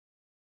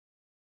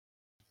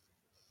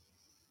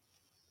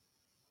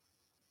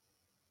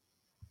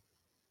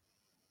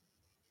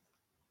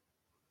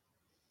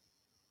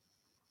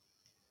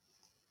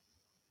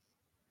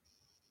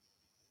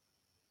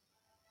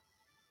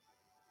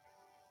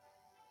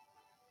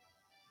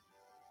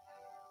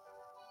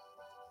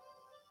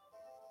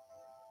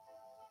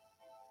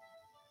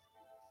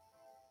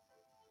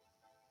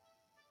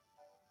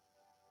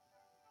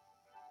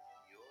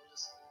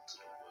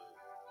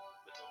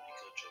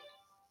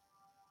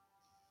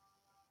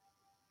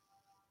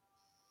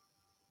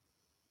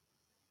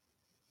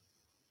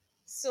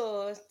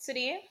So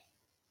today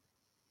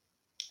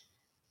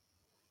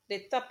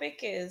the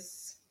topic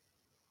is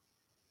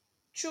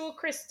true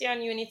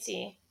Christian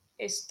unity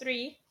is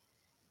three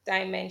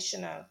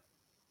dimensional.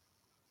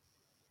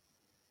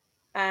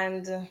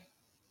 And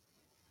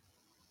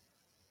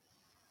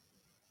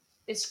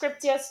the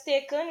scriptures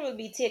taken will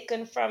be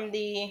taken from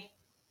the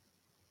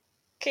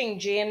King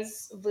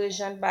James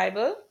Version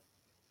Bible.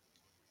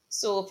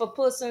 So for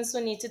persons who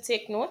need to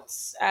take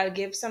notes, I'll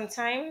give some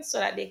time so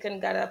that they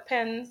can gather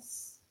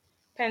pens,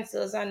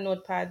 pencils, and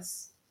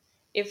notepads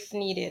if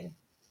needed.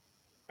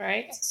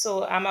 Right?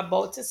 So I'm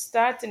about to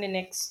start in the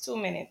next 2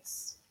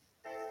 minutes.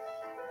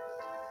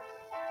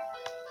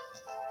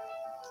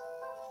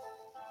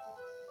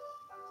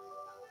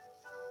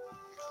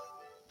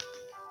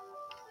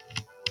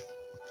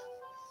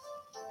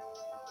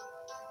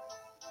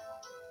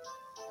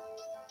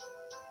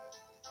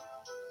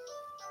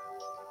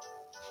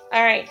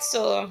 All right,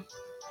 so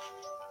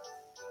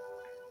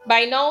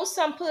by now,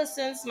 some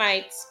persons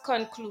might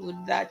conclude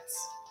that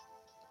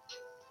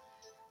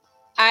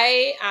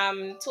I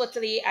am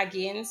totally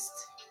against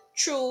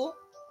true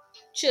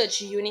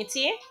church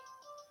unity.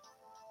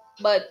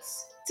 But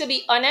to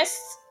be honest,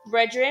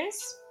 brethren,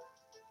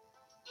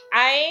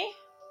 I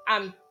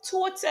am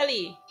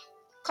totally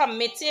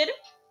committed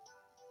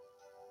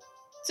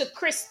to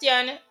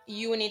Christian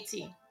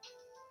unity.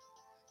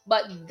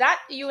 But that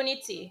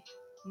unity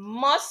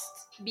must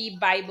be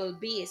Bible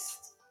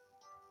based.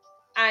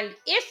 And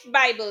if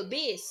Bible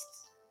based,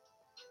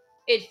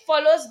 it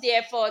follows,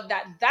 therefore,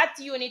 that that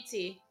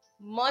unity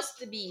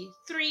must be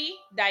three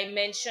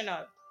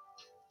dimensional.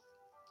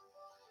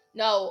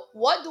 Now,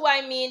 what do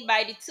I mean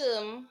by the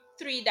term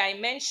three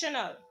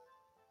dimensional?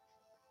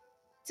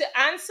 To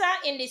answer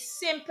in the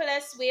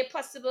simplest way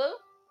possible,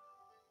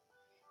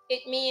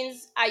 it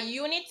means a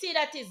unity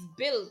that is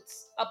built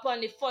upon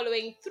the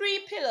following three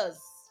pillars,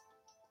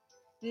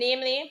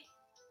 namely,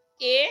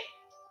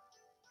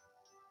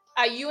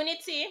 a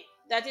unity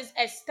that is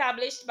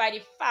established by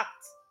the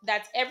fact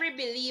that every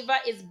believer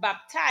is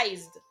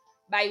baptized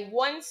by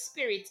one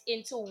spirit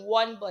into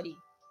one body.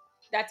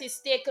 That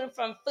is taken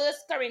from 1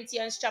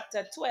 Corinthians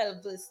chapter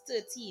 12, verse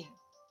 13.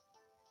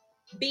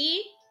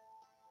 B,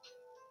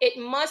 it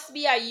must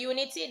be a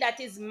unity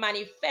that is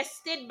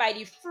manifested by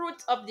the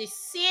fruit of the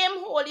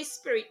same Holy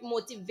Spirit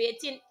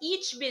motivating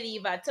each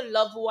believer to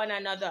love one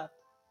another.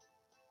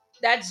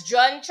 That's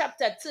John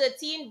chapter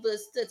 13,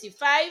 verse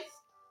 35,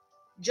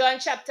 John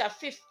chapter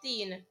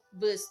 15,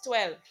 verse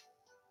 12.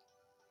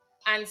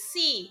 And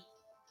C,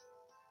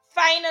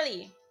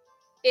 finally,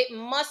 it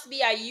must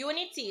be a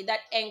unity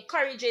that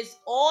encourages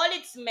all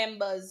its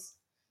members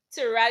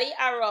to rally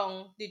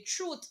around the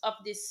truth of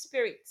the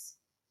Spirit,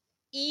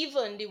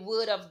 even the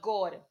Word of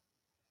God.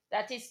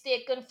 That is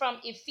taken from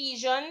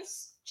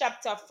Ephesians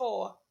chapter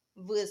 4,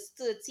 verse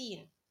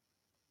 13.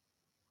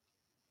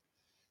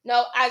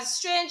 Now, as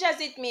strange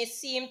as it may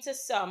seem to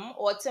some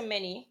or to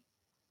many,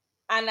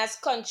 and as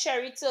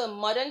contrary to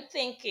modern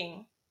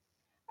thinking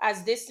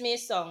as this may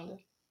sound,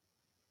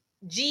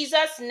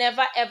 Jesus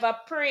never ever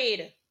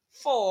prayed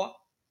for,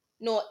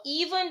 nor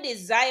even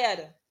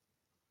desired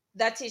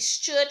that his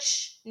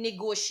church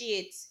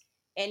negotiate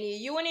any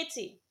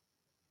unity.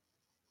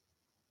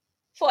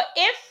 For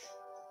if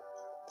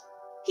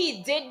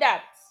he did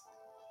that,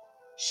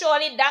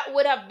 surely that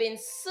would have been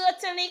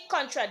certainly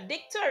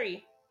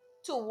contradictory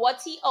to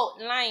what he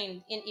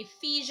outlined in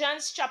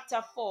Ephesians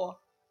chapter 4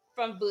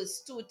 from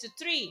verse 2 to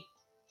 3.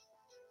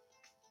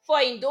 For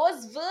in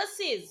those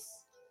verses,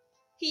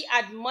 he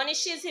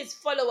admonishes his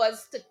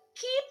followers to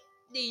keep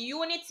the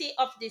unity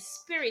of the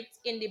Spirit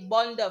in the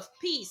bond of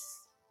peace.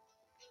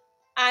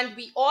 And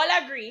we all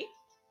agree,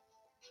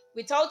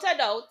 without a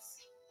doubt,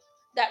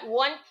 that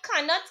one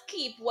cannot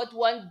keep what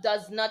one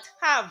does not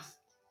have.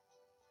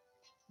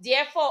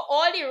 Therefore,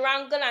 all the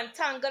wrangle and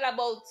tangle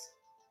about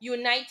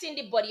uniting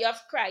the body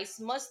of Christ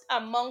must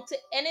amount to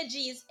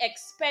energies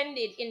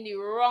expended in the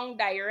wrong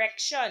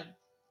direction.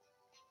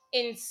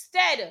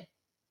 Instead,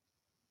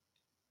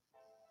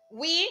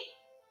 we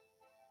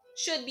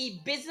should be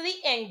busily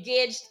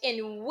engaged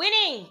in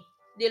winning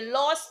the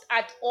lost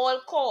at all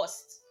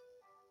costs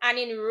and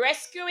in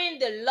rescuing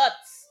the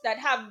lots that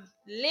have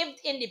lived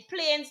in the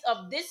plains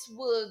of this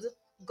world,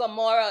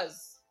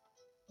 Gomorrahs,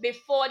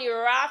 before the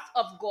wrath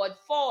of God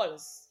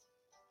falls.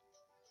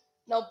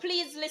 Now,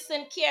 please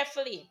listen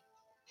carefully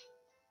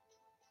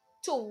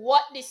to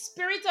what the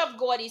Spirit of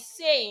God is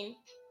saying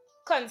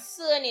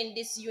concerning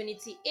this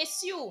unity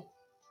issue.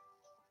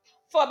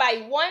 For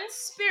by one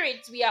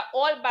Spirit we are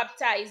all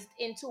baptized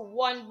into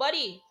one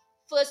body.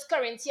 1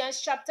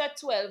 Corinthians chapter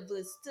 12,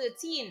 verse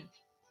 13.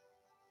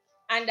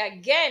 And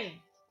again,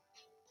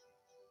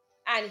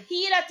 and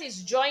he that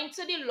is joined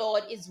to the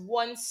Lord is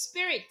one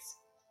spirit.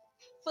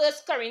 1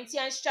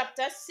 Corinthians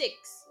chapter 6,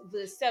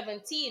 verse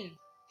 17.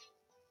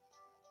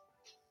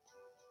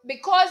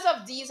 Because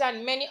of these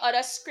and many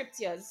other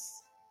scriptures,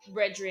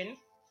 brethren,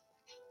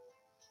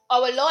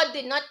 our Lord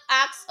did not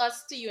ask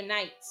us to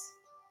unite.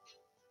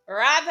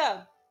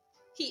 Rather,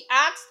 He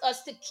asked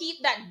us to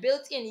keep that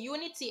built-in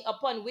unity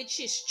upon which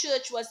his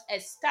church was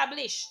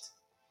established.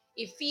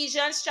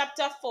 Ephesians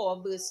chapter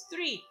 4, verse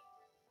 3.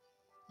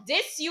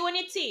 This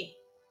unity,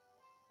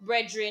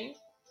 brethren,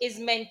 is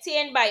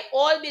maintained by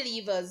all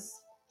believers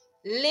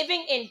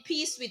living in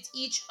peace with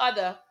each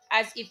other,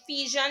 as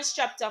Ephesians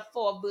chapter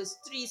 4, verse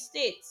 3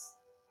 states.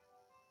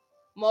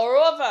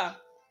 Moreover,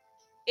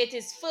 it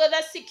is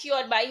further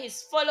secured by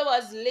his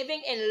followers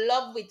living in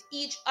love with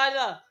each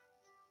other.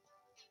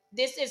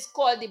 This is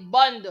called the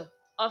bond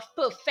of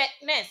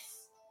perfectness,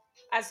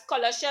 as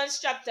Colossians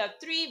chapter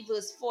 3,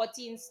 verse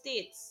 14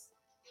 states.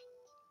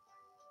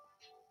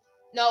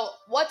 Now,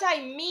 what I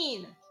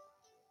mean,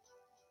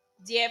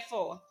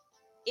 therefore,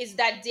 is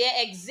that there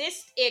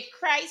exists a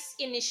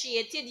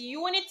Christ-initiated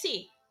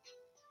unity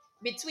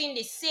between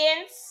the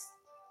saints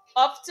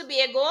of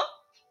Tobago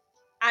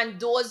and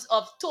those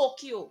of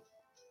Tokyo,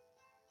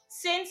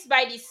 since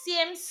by the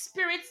same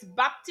Spirit's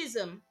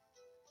baptism,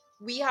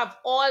 we have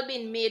all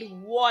been made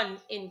one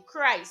in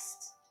Christ.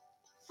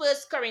 1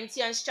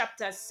 Corinthians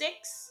chapter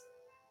 6,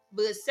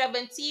 verse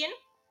 17.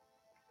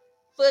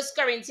 1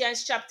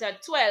 Corinthians chapter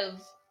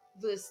 12,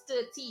 verse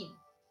 13.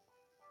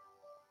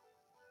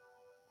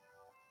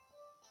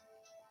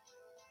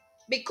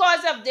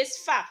 Because of this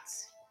fact,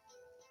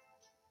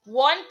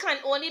 one can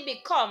only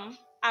become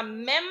a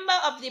member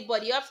of the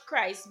body of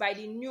Christ by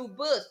the new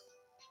birth,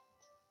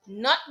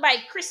 not by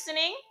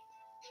christening,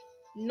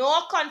 nor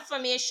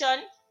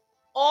confirmation,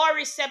 or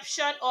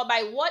reception, or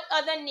by what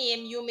other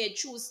name you may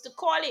choose to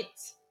call it.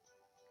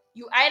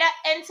 You either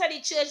enter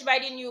the church by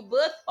the new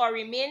birth or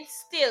remain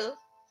still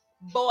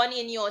born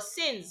in your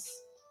sins.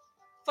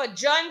 For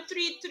John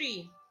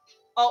 3:3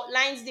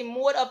 outlines the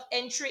mode of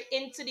entry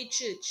into the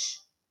church.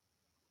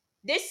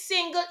 This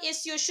single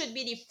issue should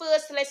be the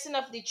first lesson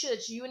of the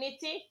church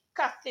unity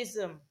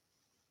catechism.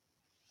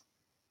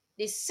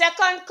 The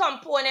second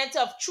component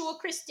of true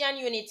Christian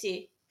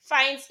unity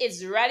finds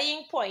its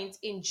rallying point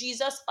in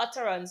Jesus'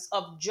 utterance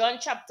of John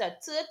chapter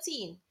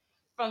 13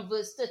 from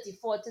verse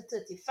 34 to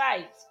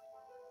 35.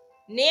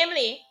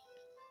 Namely,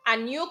 a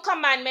new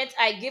commandment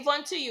I give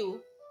unto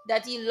you,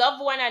 that ye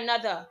love one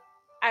another,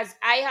 as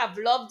I have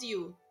loved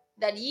you,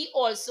 that ye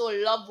also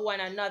love one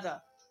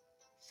another.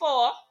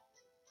 For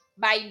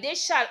by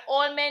this shall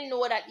all men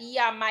know that ye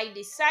are my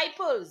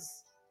disciples,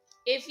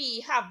 if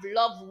ye have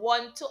love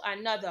one to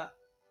another.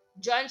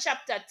 John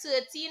chapter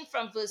 13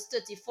 from verse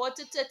 34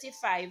 to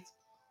 35,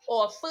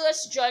 or 1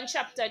 John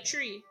chapter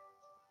 3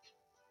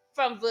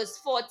 from verse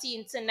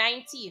 14 to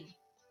 19.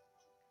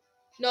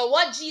 Now,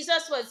 what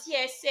Jesus was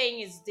here saying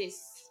is this: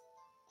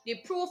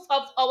 the proof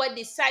of our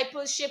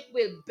discipleship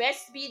will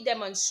best be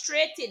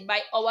demonstrated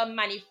by our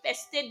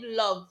manifested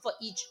love for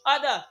each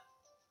other.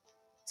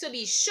 To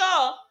be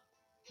sure,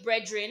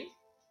 brethren,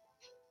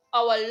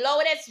 our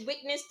loudest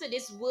witness to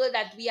this world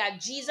that we are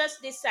Jesus'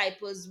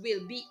 disciples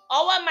will be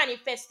our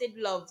manifested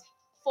love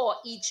for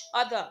each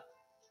other.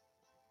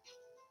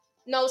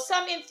 Now,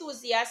 some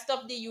enthusiasts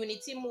of the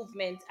unity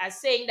movement are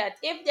saying that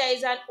if there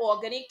is an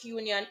organic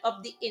union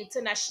of the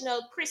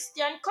international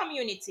Christian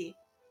community,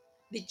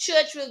 the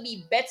church will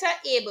be better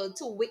able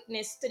to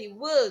witness to the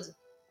world.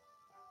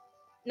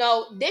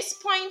 Now, this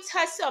point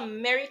has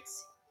some merit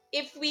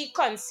if we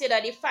consider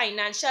the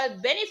financial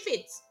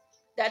benefits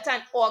that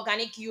an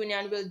organic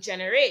union will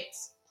generate.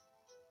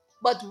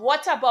 But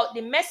what about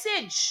the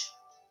message?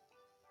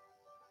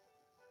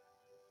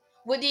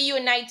 Would the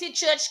United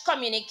Church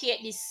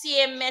communicate the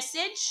same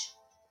message?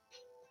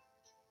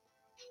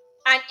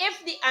 And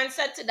if the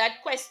answer to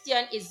that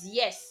question is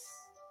yes,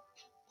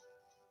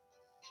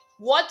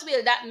 what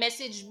will that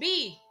message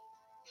be?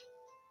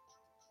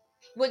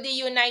 Would the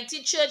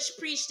United Church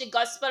preach the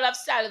gospel of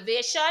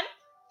salvation?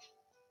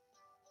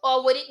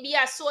 Or would it be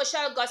a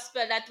social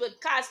gospel that would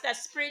cast a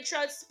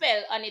spiritual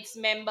spell on its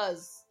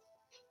members?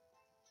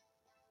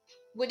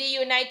 Would the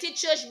United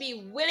Church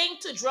be willing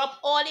to drop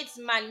all its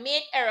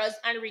man-made errors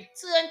and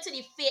return to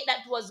the faith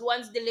that was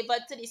once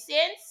delivered to the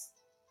saints?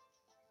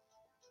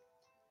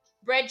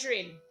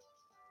 Brethren,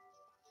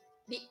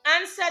 the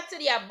answer to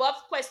the above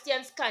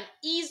questions can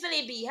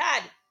easily be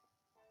had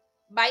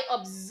by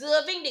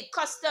observing the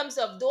customs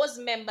of those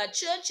member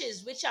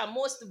churches which are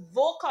most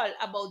vocal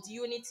about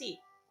unity.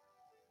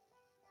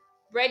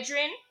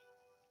 Brethren,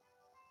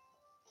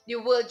 the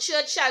world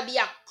church shall be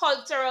a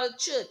cultural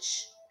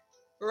church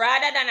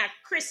rather than a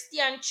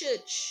Christian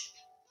church.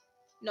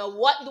 Now,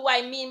 what do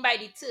I mean by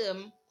the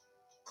term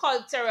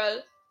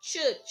cultural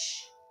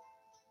church?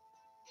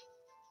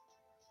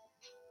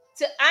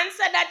 To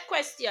answer that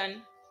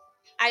question,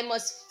 I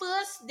must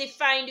first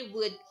define the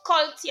word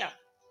culture.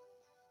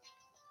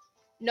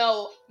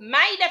 Now,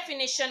 my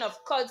definition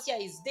of culture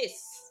is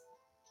this: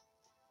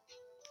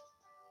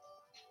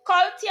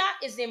 culture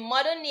is a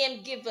modern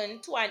name given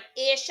to an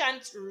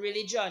ancient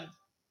religion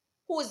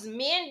whose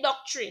main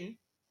doctrine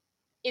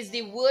is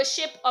the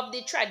worship of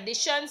the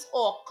traditions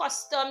or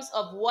customs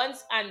of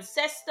one's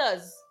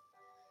ancestors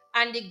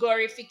and the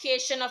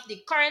glorification of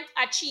the current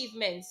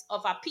achievements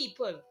of a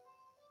people.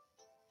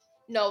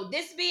 Now,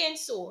 this being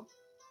so,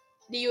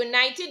 The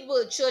United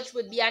World Church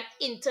would be an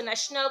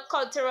international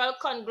cultural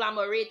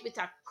conglomerate with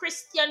a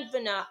Christian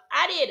veneer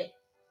added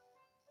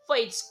for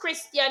its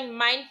Christian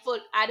mindful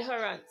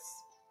adherents.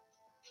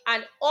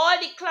 And all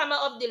the clamor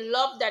of the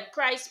love that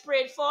Christ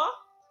prayed for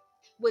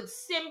would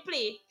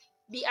simply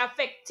be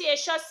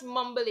affectatious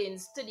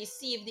mumblings to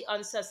deceive the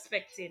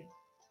unsuspecting.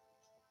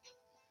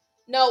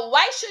 Now,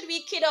 why should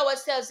we kid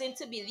ourselves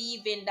into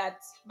believing that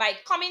by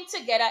coming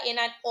together in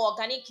an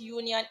organic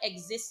union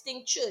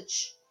existing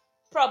church,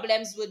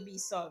 problems would be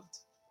solved?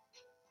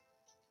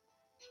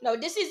 Now,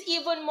 this is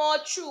even more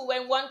true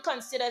when one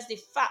considers the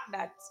fact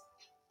that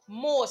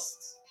most,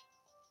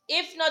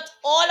 if not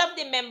all of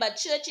the member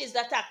churches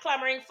that are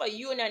clamoring for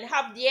union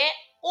have their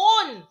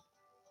own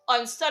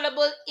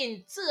unsolvable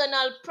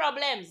internal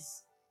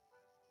problems.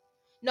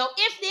 Now,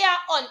 if they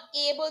are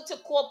unable to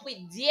cope with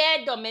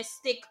their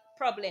domestic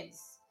problems,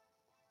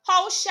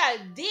 how shall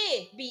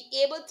they be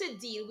able to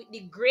deal with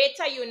the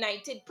greater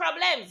united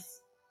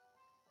problems?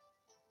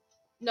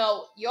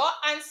 Now, your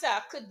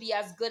answer could be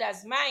as good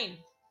as mine.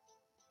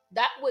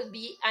 That would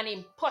be an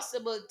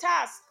impossible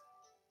task.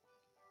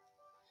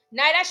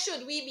 Neither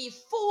should we be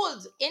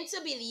fooled into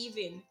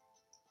believing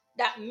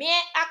that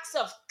mere acts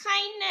of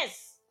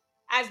kindness,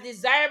 as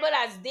desirable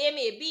as they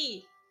may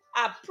be,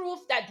 are proof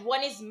that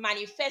one is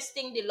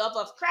manifesting the love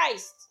of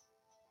Christ.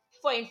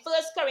 For in 1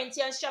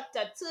 Corinthians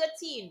chapter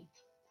 13,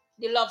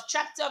 the love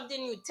chapter of the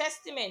New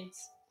Testament,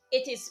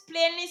 it is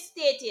plainly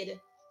stated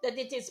that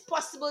it is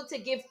possible to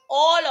give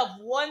all of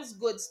one's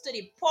goods to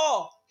the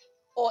poor,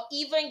 or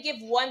even give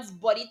one's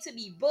body to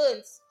be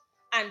burnt,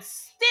 and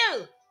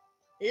still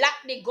lack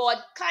the God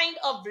kind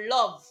of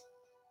love,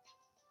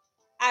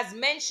 as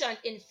mentioned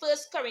in 1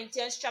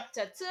 Corinthians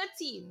chapter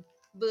 13,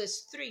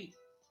 verse 3.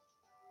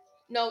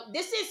 Now,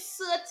 this is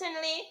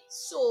certainly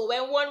so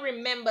when one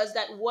remembers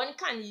that one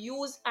can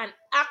use an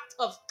act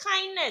of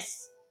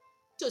kindness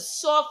to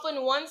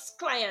soften one's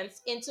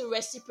clients into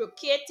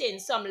reciprocating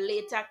some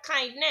later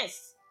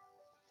kindness.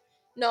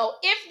 Now,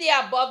 if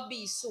the above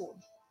be so,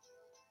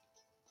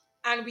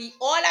 and we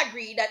all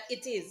agree that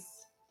it is,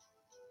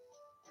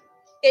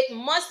 it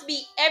must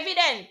be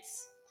evident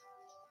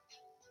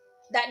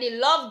that the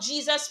love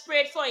Jesus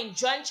prayed for in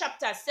John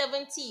chapter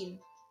 17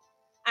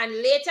 and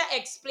later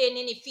explained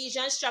in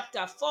Ephesians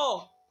chapter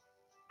 4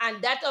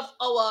 and that of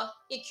our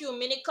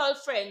ecumenical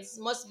friends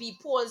must be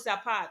poles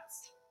apart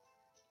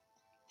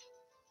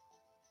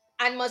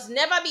and must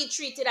never be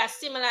treated as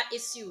similar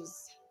issues.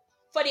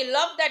 For the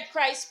love that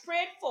Christ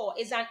prayed for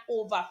is an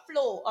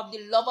overflow of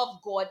the love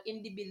of God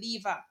in the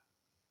believer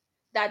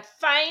that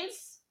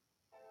finds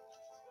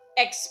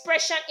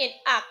expression in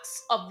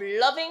acts of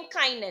loving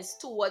kindness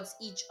towards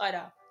each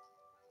other.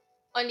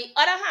 On the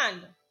other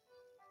hand,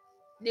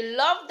 the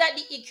love that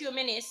the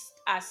ecumenists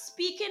are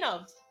speaking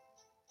of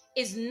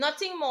is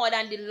nothing more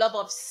than the love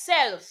of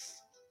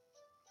self.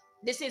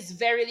 This is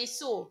verily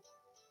so.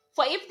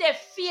 For if they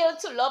fail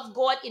to love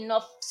God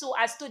enough so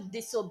as to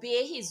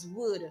disobey his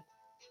word,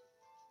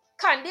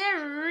 can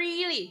they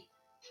really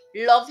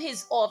love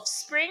his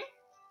offspring?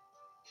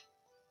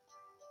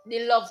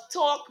 The love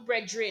talk,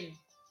 brethren,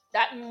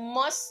 that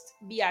must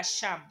be a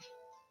sham,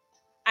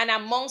 and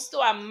amongst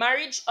our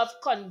marriage of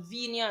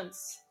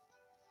convenience.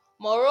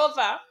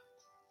 Moreover,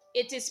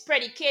 it is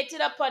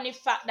predicated upon the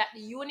fact that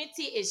the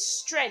unity is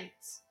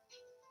strength.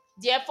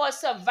 Therefore,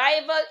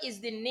 survival is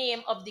the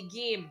name of the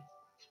game.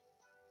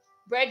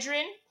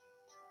 Brethren,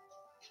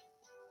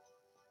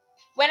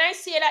 when I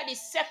say that the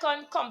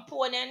second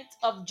component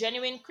of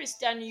genuine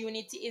Christian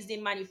unity is the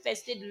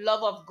manifested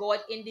love of God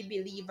in the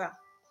believer,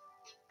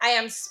 I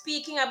am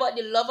speaking about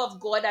the love of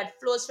God that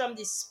flows from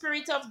the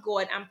Spirit of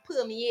God and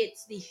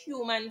permeates the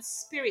human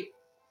spirit,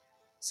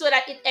 so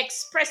that it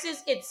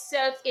expresses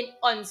itself in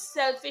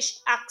unselfish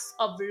acts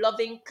of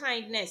loving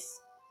kindness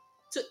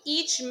to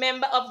each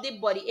member of the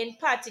body in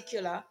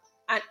particular,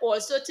 and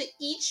also to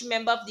each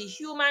member of the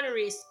human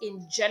race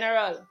in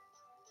general.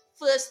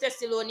 1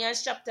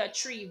 Thessalonians chapter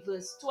 3,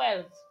 verse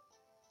 12.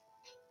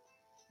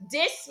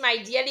 This, my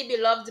dearly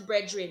beloved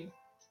brethren,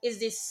 is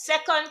the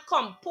second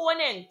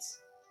component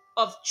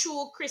of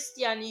true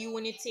Christian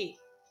unity.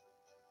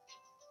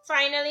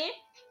 Finally,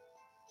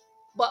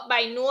 but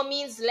by no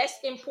means less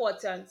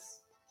important,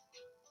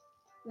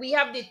 we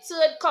have the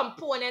third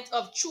component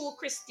of true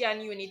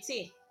Christian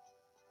unity.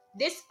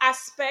 This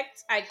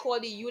aspect I call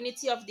the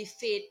unity of the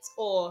faith,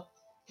 or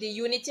the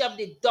unity of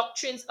the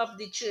doctrines of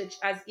the church,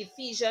 as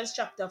Ephesians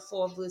chapter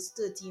 4 verse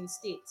 13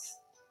 states.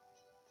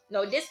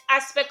 Now, this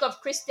aspect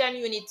of Christian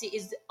unity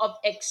is of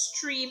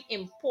extreme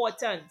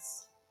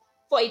importance,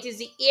 for it is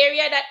the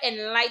area that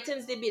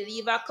enlightens the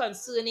believer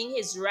concerning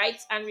his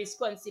rights and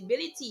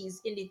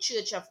responsibilities in the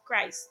Church of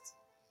Christ.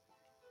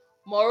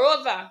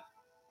 Moreover,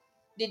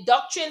 the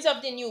doctrines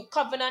of the new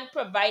covenant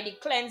provide the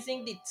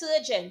cleansing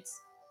detergent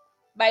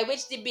by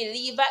which the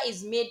believer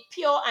is made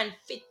pure and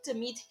fit to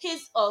meet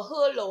his or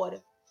her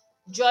Lord.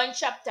 John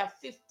chapter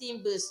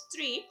 15 verse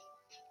 3,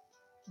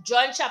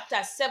 John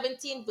chapter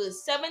 17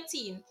 verse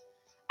 17,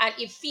 and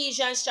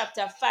Ephesians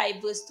chapter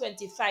 5 verse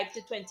 25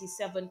 to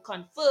 27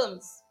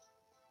 confirms.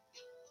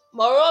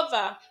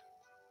 Moreover,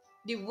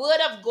 The word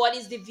of God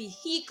is the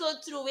vehicle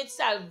through which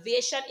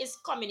salvation is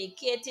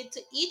communicated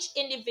to each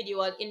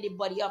individual in the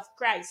body of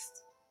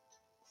Christ.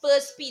 1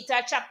 Peter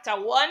chapter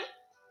 1,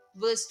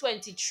 verse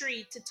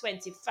 23 to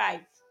 25.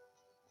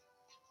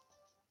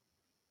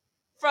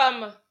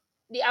 From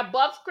the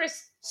above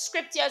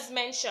scriptures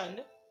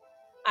mentioned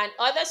and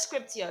other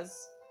scriptures,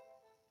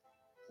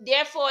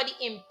 therefore,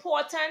 the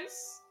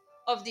importance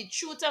of the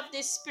truth of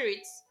the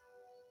Spirit,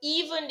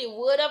 even the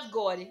word of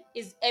God,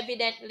 is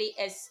evidently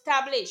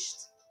established.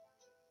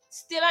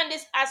 Still on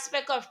this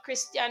aspect of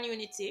Christian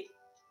unity,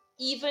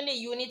 even the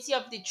unity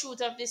of the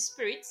truth of the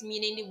Spirit,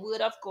 meaning the word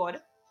of God,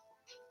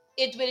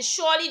 it will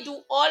surely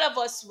do all of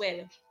us well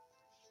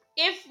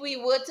if we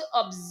were to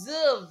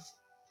observe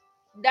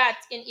that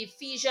in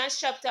Ephesians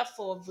chapter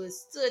 4,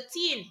 verse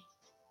 13.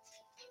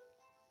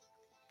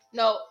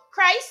 Now,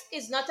 Christ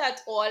is not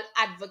at all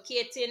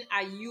advocating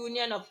a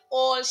union of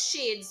all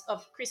shades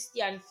of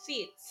Christian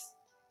faiths.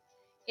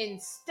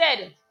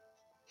 Instead,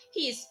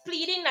 he is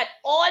pleading that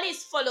all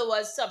his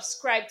followers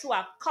subscribe to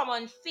a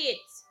common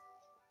faith,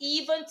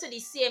 even to the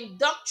same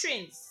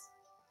doctrines.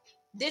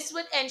 This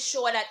would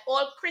ensure that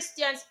all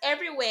Christians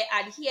everywhere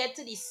adhere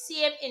to the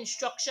same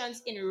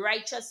instructions in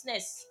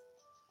righteousness,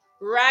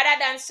 rather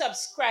than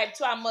subscribe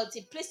to a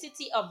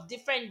multiplicity of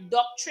different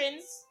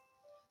doctrines,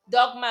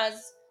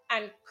 dogmas,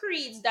 and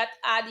creeds that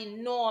are the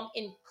norm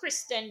in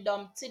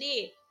Christendom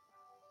today.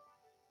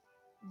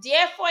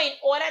 Therefore, in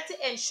order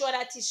to ensure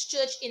that his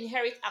church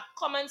inherits a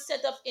common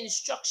set of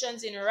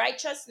instructions in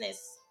righteousness,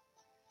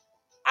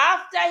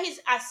 after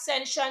his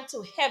ascension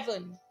to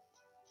heaven,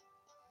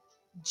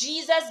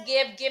 Jesus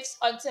gave gifts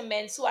unto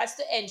men so as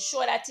to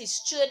ensure that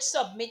his church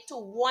submit to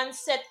one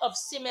set of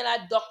similar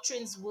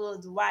doctrines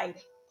worldwide.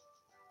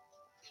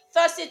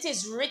 Thus it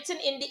is written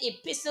in the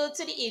epistle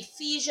to the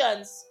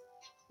Ephesians,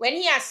 when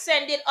he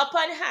ascended up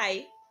on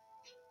high,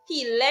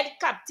 he led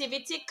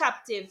captivity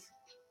captive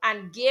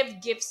and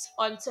gave gifts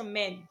unto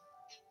men.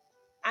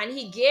 And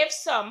he gave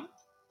some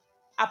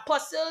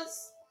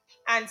apostles,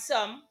 and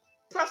some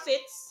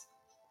prophets,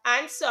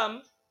 and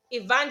some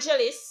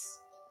evangelists,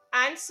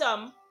 and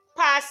some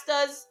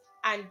pastors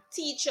and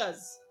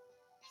teachers,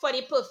 for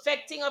the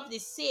perfecting of the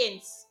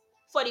saints,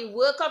 for the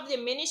work of the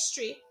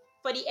ministry,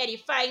 for the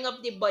edifying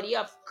of the body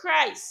of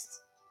Christ,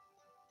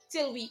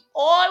 till we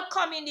all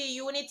come in the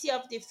unity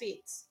of the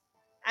faith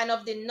and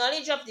of the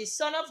knowledge of the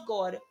Son of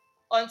God,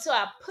 unto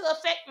a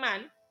perfect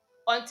man,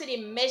 unto the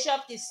measure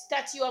of the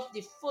stature of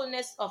the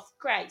fullness of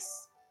Christ,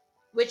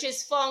 which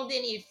is found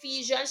in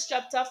Ephesians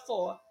chapter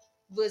 4,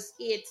 verse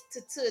 8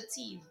 to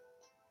 13.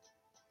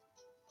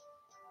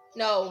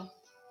 Now,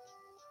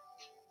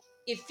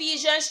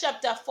 Ephesians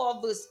chapter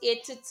 4, verse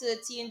 8 to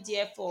 13,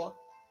 therefore,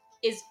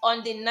 is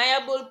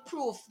undeniable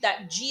proof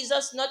that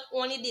Jesus not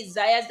only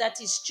desires that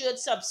his church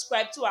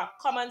subscribe to a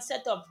common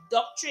set of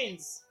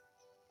doctrines,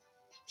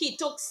 he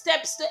took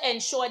steps to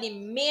ensure the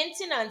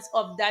maintenance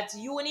of that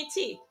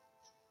unity,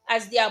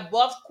 as the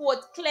above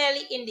quote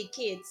clearly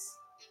indicates,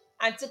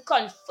 and to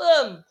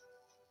confirm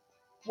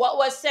what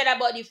was said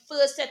about the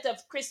first set of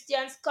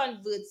Christians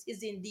converts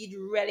is indeed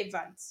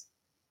relevant.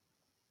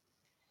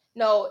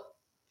 Now,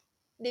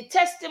 the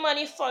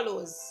testimony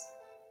follows,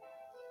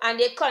 and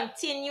they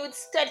continued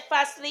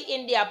steadfastly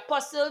in the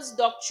apostles'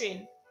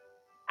 doctrine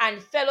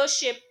and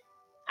fellowship,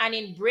 and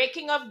in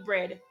breaking of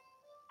bread,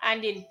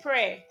 and in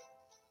prayer.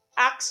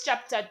 Acts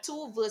chapter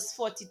 2, verse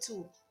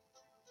 42.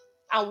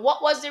 And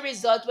what was the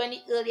result when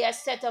the earlier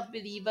set of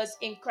believers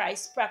in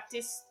Christ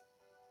practiced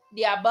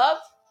the above?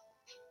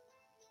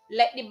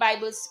 Let the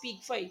Bible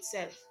speak for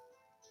itself.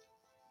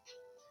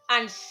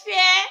 And fear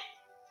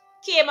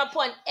came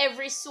upon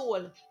every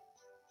soul,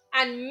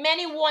 and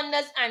many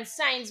wonders and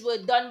signs were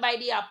done by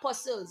the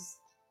apostles.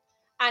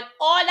 And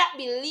all that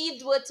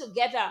believed were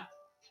together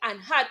and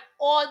had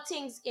all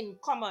things in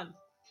common.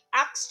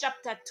 Acts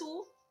chapter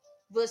 2,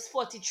 verse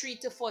 43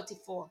 to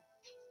 44.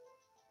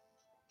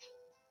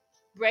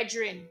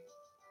 Brethren,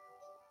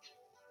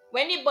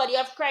 when the body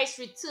of Christ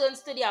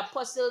returns to the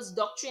apostles'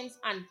 doctrines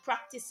and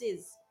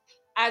practices,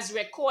 as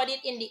recorded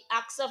in the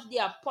Acts of the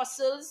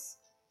Apostles,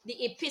 the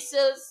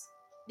epistles,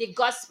 the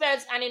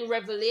Gospels, and in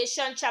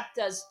Revelation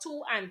chapters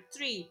 2 and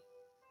 3,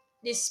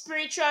 the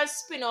spiritual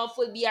spin-off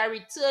will be a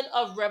return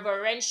of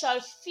reverential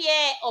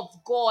fear of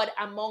God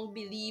among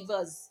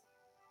believers,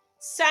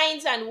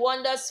 signs and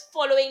wonders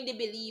following the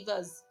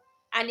believers,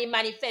 and the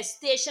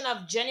manifestation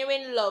of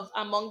genuine love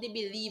among the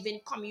believing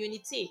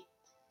community.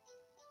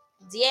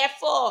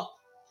 Therefore,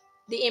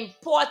 the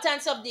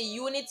importance of the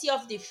unity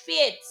of the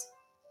faith,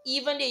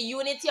 even the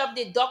unity of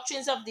the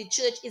doctrines of the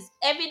church, is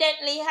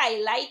evidently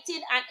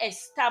highlighted and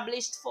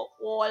established for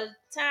all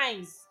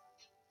times.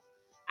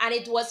 And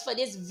it was for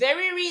this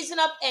very reason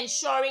of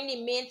ensuring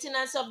the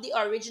maintenance of the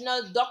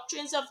original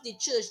doctrines of the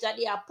church that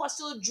the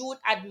Apostle Jude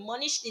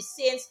admonished the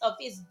saints of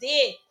his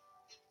day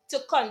to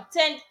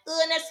contend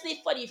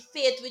earnestly for the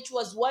faith which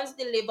was once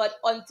delivered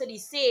unto the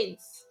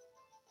saints.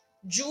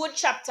 Jude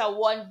chapter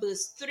 1,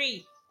 verse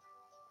 3.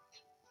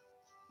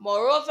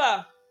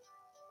 Moreover,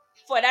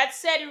 for that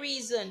said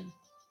reason,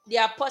 The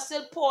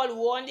Apostle Paul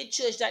warned the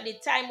church that the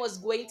time was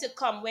going to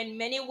come when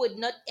many would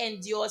not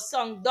endure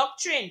sound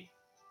doctrine,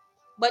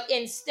 but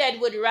instead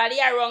would rally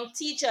around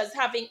teachers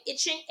having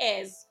itching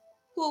ears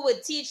who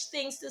would teach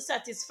things to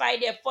satisfy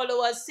their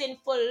followers'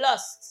 sinful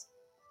lusts.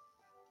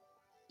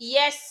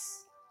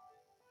 Yes,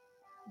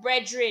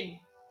 brethren,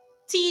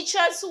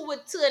 teachers who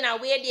would turn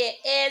away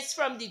their ears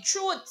from the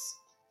truth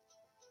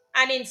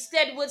and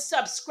instead would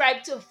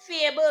subscribe to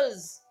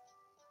fables.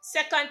 2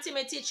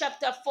 Timothy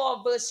chapter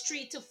 4 verse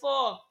 3 to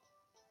 4.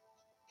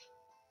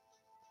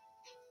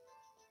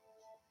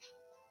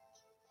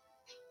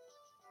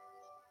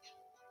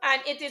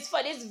 And it is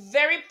for this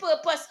very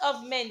purpose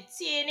of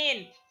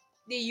maintaining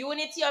the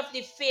unity of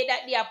the faith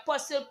that the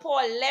Apostle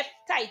Paul left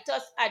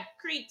Titus at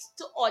Crete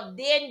to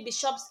ordain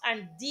bishops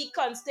and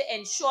deacons to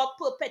ensure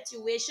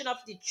perpetuation of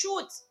the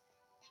truth.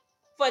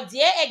 For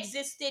there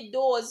existed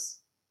those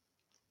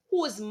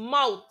whose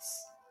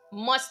mouths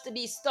must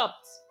be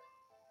stopped,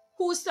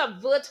 who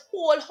subvert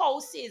whole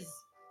houses,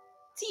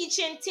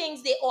 teaching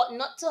things they ought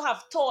not to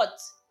have taught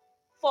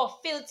for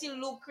filthy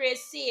lucre's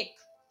sake.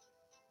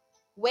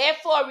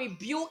 Wherefore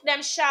rebuke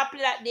them sharply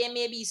that they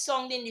may be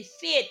sound in the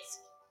faith,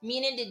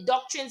 meaning the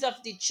doctrines of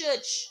the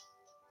church.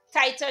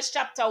 Titus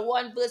chapter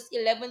 1 verse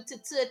 11 to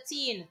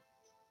 13.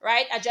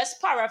 Right? I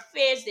just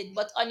paraphrased it,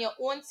 but on your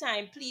own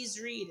time, please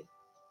read.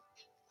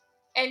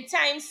 End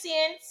time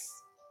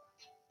saints,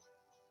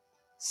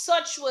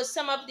 such were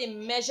some of the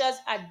measures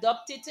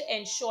adopted to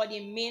ensure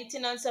the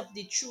maintenance of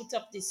the truth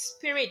of the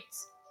Spirit,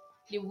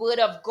 the Word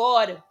of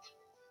God.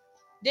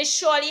 This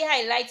surely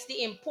highlights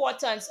the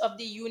importance of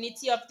the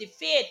unity of the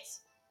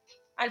faith.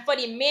 And for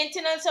the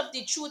maintenance of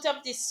the truth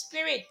of the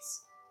Spirit,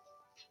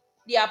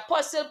 the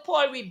Apostle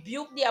Paul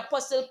rebuked the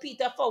Apostle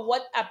Peter for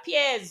what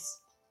appears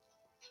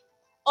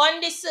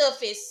on the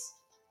surface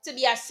to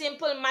be a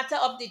simple matter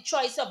of the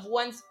choice of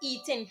one's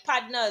eating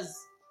partners.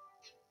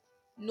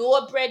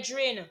 No,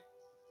 brethren,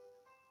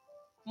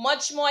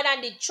 much more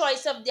than the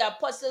choice of the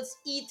apostles'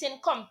 eating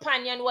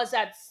companion was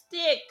at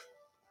stake.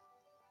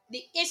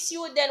 The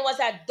issue then was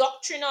a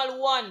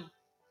doctrinal one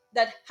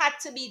that had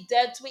to be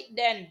dealt with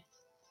then,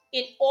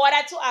 in order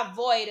to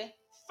avoid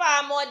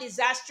far more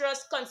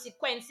disastrous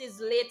consequences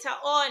later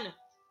on.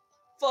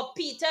 For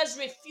Peter's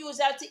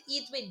refusal to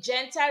eat with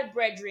Gentile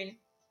brethren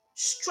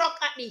struck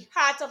at the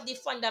heart of the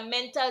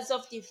fundamentals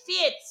of the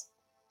faith,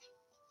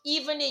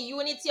 even the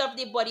unity of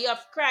the body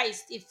of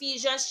Christ.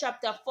 Ephesians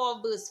chapter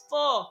 4 verse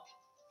 4,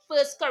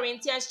 1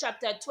 Corinthians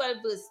chapter 12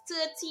 verse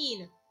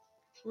 13,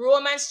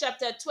 Romans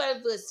chapter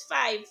 12 verse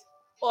 5,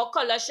 or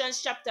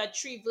Colossians chapter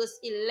 3 verse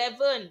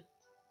 11.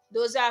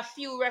 Those are a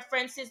few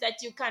references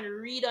that you can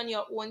read on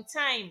your own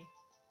time.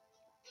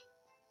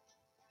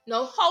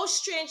 Now, how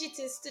strange it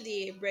is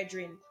today,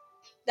 brethren,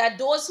 that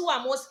those who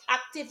are most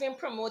active in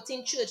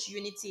promoting church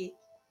unity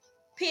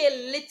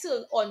pay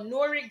little or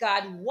no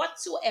regard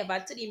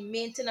whatsoever to the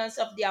maintenance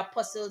of the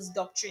apostles'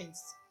 doctrines.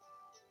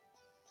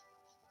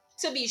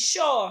 To be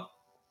sure,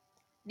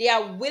 they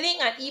are willing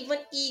and even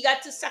eager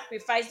to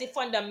sacrifice the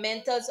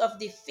fundamentals of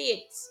the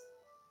faith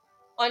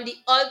on the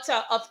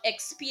altar of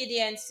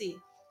expediency,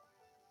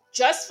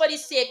 just for the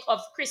sake of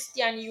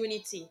Christian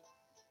unity.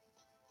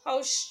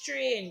 How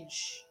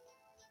strange.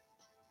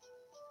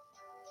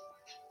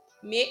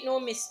 Make no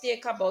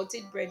mistake about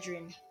it,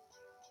 brethren.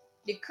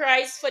 The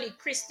cries for the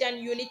Christian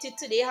unity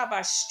today have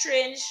a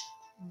strange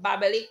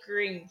Babelic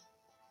ring.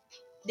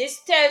 This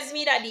tells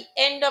me that the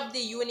end of the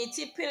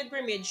unity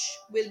pilgrimage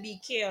will be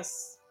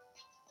chaos.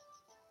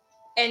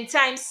 End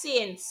time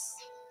saints,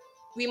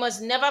 we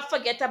must never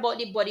forget about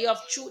the body of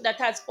truth that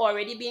has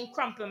already been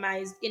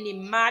compromised in the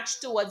march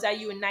towards a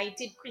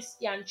united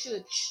Christian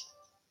church.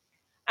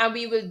 And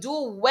we will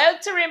do well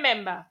to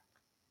remember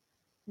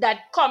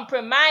that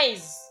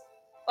compromise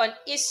on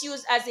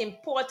issues as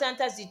important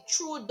as the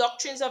true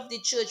doctrines of the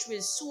church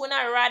will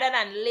sooner rather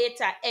than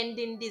later end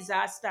in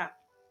disaster.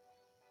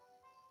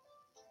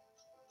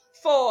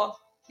 For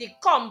the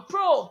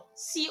compro,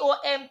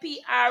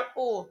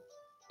 C-O-M-P-R-O,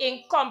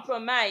 in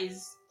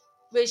compromise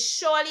will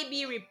surely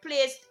be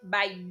replaced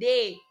by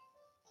they,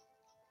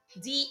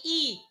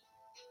 D-E,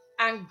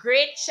 and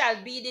great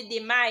shall be the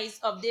demise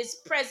of this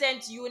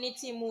present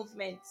unity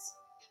movement.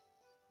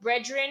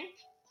 Brethren,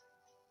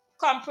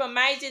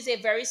 compromise is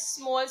a very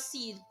small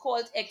seed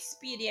called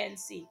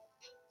expediency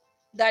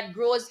that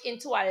grows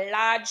into a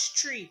large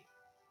tree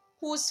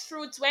whose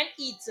fruit, when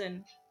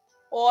eaten,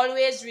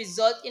 always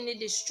result in the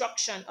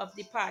destruction of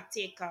the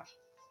partaker.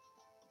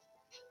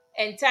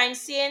 End time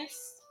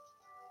saints,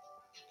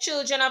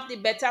 children of the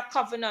better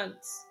covenant,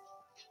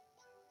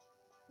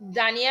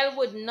 Daniel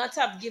would not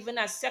have given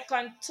a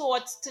second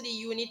thought to the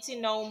Unity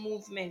Now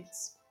movement.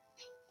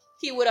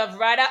 He would have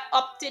rather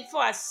opted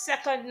for a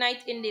second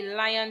night in the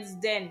lion's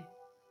den.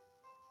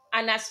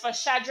 And as for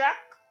Shadrach,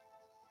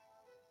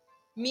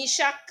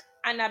 Meshach,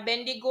 and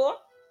Abednego,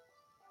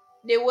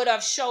 they would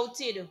have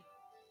shouted,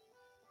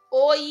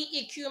 "O ye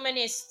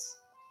ecumenists,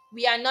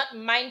 we are not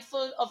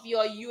mindful of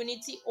your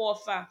unity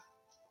offer.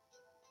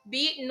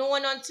 Be it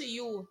known unto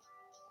you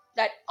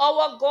that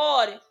our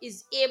God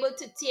is able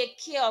to take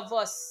care of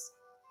us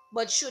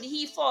But should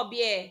he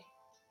forbear,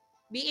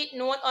 be it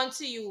known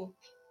unto you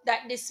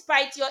that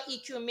despite your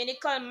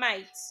ecumenical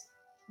might,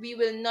 we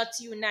will not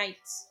unite.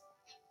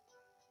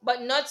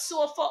 But not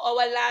so for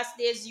our last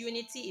days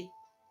unity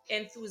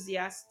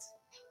enthusiasts,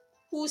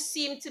 who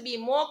seem to be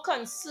more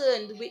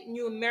concerned with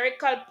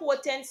numerical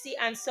potency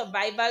and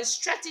survival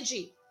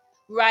strategy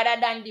rather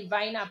than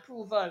divine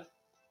approval.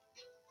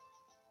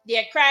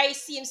 Their cry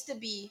seems to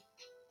be,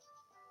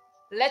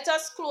 let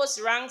us close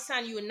ranks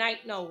and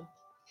unite now.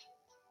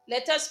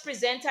 Let us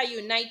present a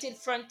united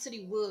front to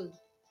the world,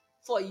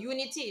 for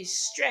unity is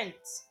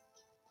strength.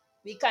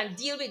 We can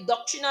deal with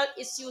doctrinal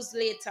issues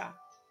later.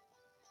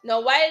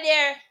 Now, while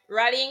their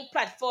rallying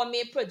platform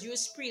may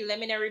produce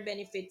preliminary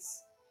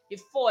benefits, the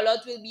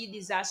fallout will be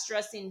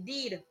disastrous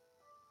indeed.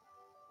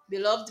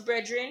 Beloved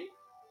brethren,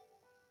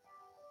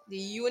 the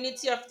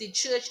unity of the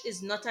church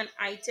is not an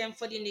item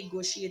for the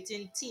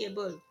negotiating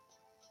table.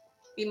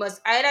 We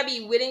must either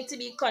be willing to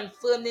be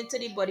confirmed into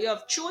the body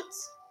of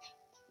truth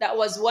that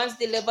was once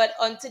delivered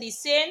unto the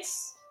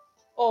saints,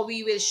 or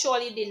we will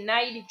surely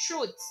deny the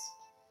truth.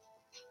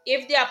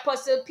 If the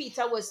Apostle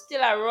Peter was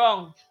still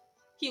around,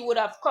 he would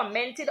have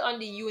commented on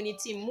the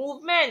unity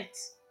movement.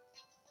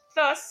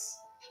 Thus,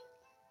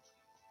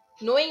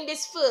 knowing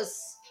this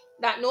first,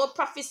 that no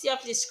prophecy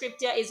of the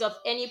scripture is of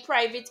any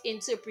private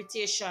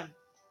interpretation.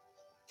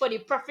 For the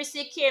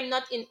prophecy came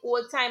not in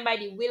old time by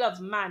the will of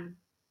man,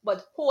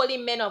 but holy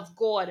men of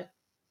God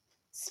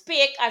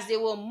spake as they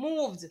were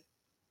moved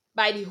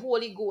by the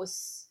Holy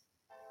Ghost.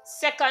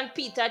 2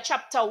 Peter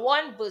chapter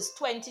 1 verse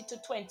 20 to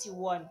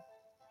 21.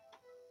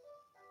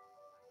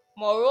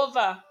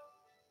 Moreover,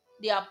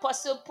 the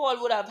Apostle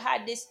Paul would have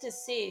had this to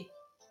say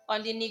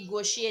on the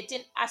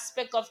negotiating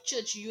aspect of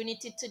church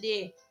unity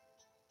today.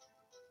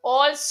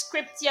 All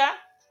scripture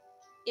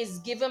is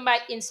given by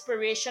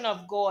inspiration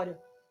of God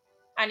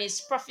and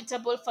is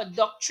profitable for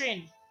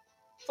doctrine,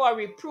 for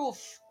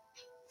reproof,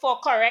 for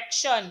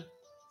correction,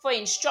 for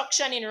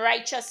instruction in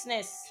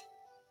righteousness,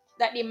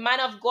 that the man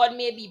of God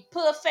may be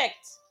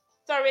perfect,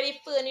 thoroughly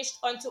furnished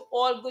unto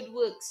all good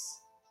works.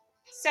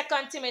 2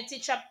 Timothy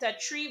chapter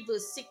 3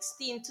 verse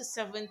 16 to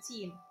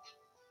 17.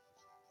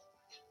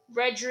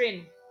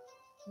 Brethren,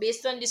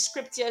 based on the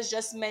scriptures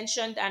just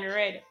mentioned and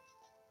read,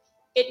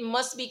 it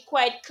must be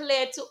quite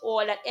clear to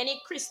all that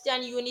any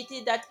Christian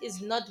unity that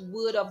is not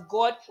word of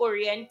God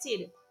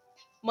oriented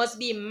must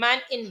be man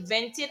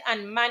invented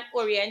and man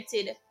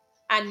oriented,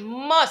 and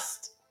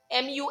must,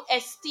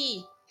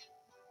 M-U-S-T,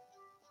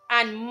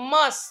 and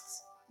must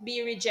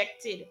be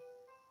rejected.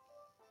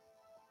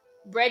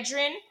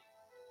 Brethren,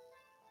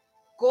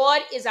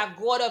 God is a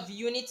God of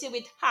unity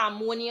with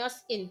harmonious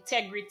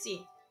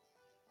integrity.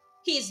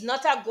 He is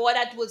not a God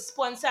that will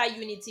sponsor a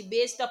unity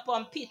based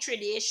upon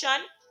petrodation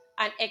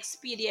and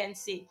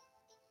expediency.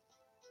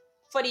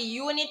 For the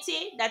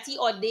unity that he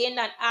ordained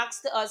and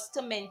asked us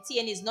to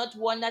maintain is not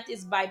one that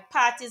is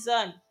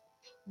bipartisan,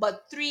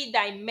 but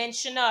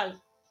three-dimensional.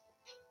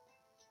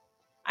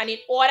 And in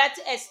order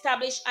to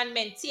establish and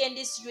maintain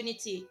this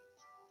unity,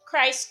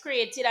 Christ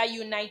created a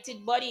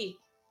united body.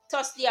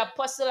 Thus the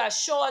apostle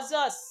assures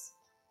us,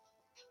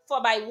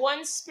 for by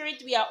one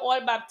Spirit we are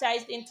all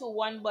baptized into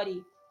one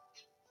body,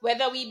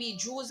 whether we be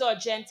Jews or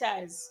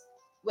Gentiles,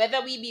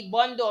 whether we be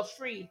bond or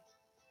free,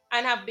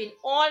 and have been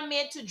all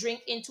made to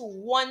drink into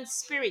one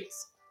Spirit.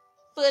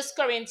 1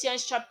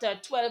 Corinthians chapter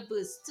 12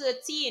 verse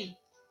 13.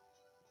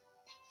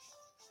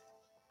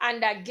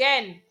 And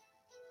again,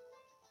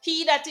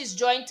 he that is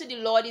joined to the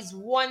Lord is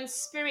one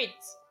Spirit.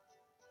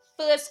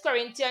 1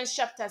 Corinthians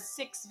chapter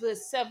 6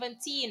 verse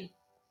 17.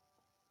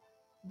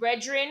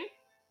 Brethren,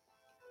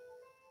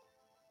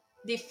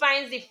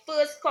 defines the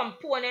first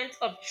component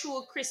of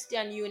true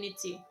Christian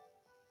unity.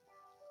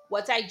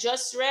 What I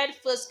just read,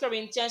 1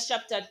 Corinthians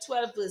chapter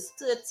 12 verse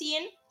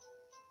 13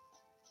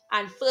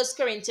 and 1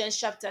 Corinthians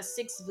chapter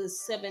 6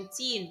 verse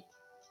 17.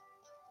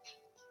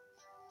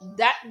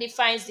 That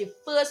defines the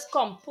first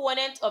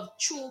component of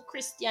true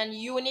Christian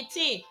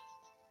unity.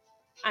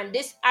 And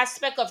this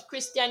aspect of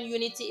Christian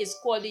unity is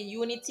called the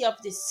unity of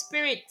the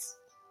Spirit.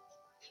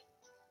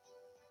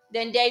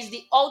 Then there is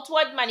the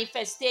outward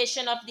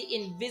manifestation of the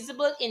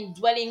invisible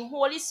indwelling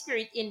Holy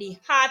Spirit in the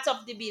heart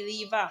of the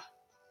believer.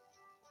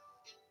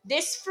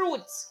 This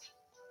fruit,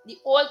 the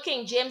Old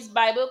King James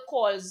Bible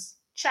calls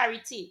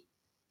charity.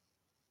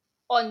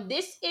 On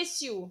this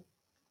issue,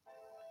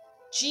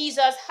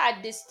 Jesus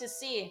had this to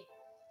say: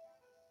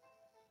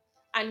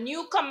 a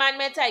new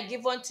commandment I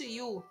give unto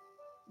you,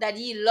 that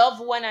ye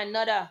love one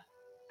another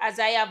as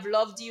I have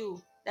loved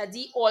you, that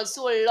ye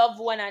also love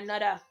one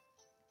another.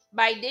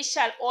 By this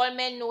shall all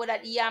men know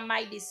that ye are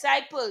my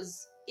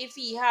disciples, if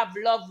ye have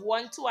love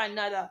one to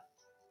another.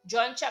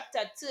 John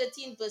chapter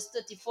 13 verse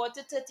 34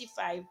 to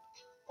 35,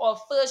 or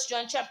 1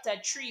 John chapter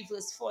 3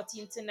 verse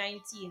 14 to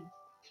 19.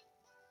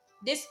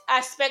 This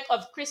aspect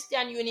of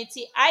Christian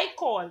unity I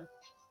call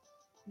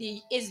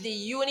is the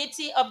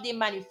unity of the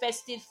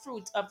manifested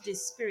fruit of the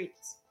Spirit.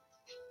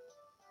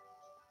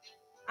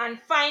 And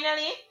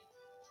finally,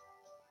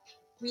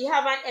 We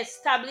have an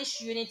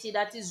established unity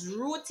that is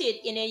rooted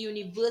in a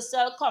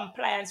universal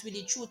compliance with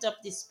the truth of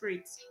the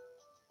Spirit,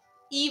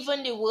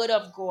 even the Word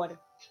of God.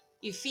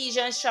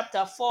 Ephesians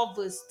chapter 4,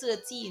 verse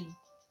 13.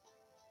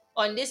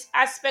 On this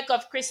aspect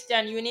of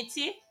Christian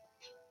unity,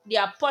 the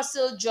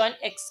Apostle John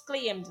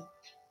exclaimed,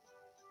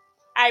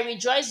 I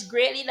rejoice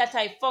greatly that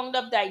I found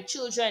of thy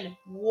children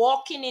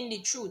walking in the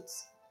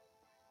truth,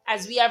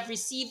 as we have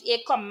received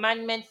a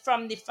commandment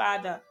from the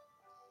Father.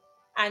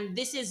 And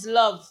this is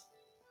love,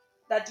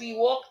 that we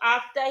walk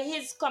after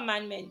his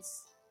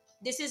commandments.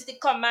 This is the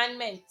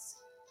commandment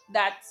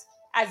that,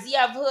 as ye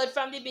have heard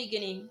from the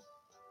beginning,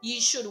 ye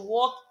should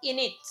walk in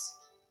it.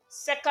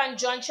 2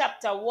 John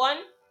chapter 1,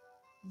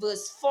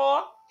 verse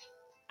 4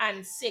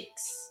 and 6.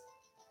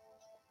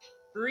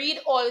 Read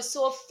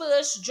also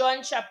 1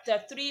 John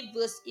chapter 3,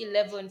 verse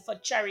 11 for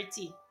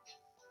clarity.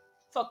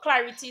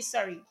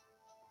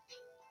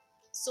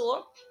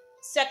 So,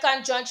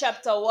 2 John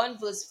chapter 1,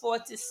 verse 4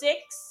 to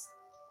 6,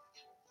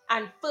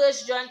 and 1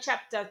 John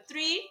chapter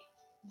 3,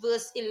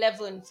 verse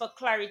 11 for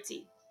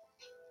clarity.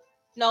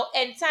 Now,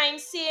 end time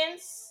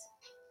saints,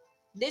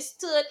 this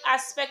third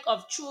aspect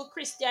of true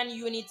Christian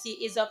unity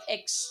is of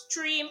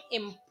extreme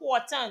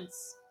importance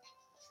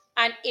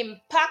and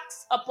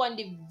impacts upon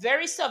the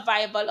very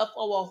survival of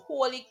our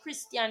holy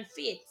Christian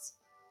faith.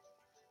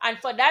 And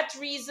for that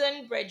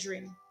reason,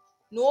 brethren,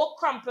 no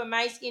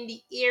compromise in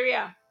the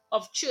area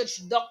of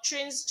church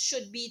doctrines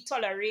should be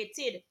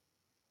tolerated.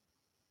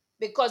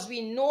 Because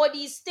we know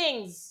these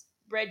things,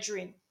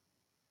 brethren,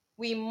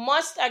 we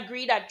must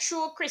agree that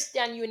true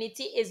Christian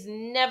unity is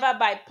never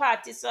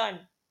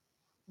bipartisan,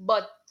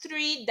 but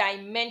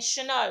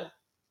three-dimensional,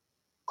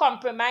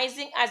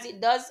 comprising as it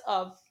does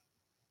of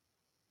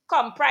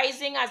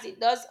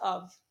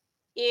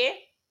A,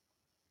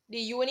 the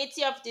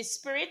unity of the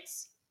Spirit,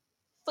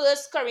 1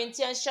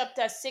 Corinthians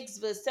chapter 6,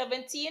 verse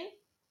 17,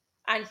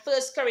 and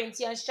 1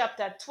 Corinthians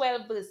chapter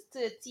 12, verse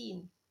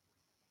 13.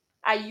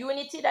 A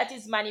unity that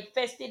is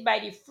manifested by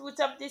the fruit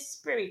of the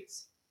Spirit,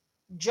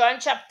 John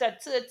chapter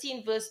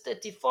 13, verse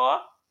 34,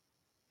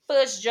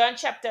 1 John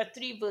chapter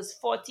 3, verse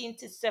 14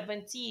 to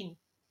 17.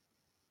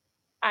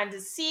 And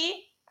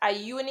C, a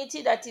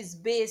unity that is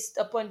based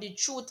upon the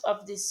truth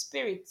of the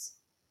Spirit,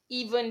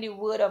 even the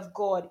Word of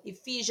God,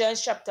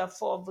 Ephesians chapter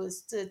 4,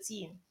 verse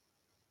 13.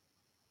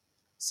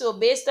 So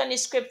based on the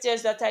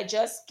scriptures that I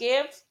just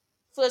gave,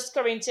 1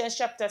 Corinthians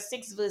chapter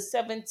 6, verse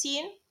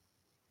 17,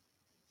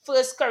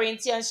 1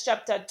 Corinthians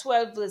chapter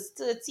 12, verse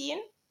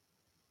 13,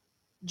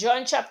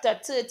 John chapter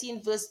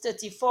 13, verse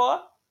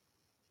 34,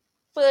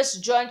 1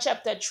 John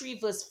chapter 3,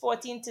 verse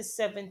 14 to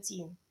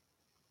 17.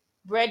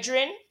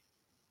 Brethren,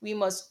 we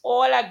must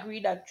all agree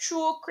that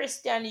true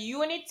Christian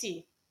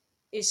unity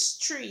is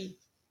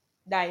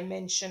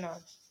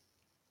three-dimensional.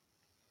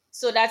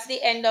 So that's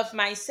the end of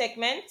my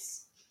segment.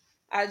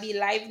 I'll be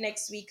live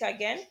next week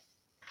again.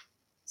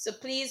 So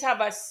please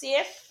have a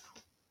safe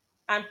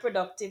and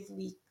productive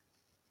week.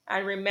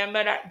 And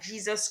remember that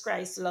Jesus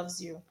Christ loves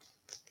you.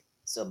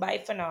 So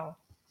bye for now.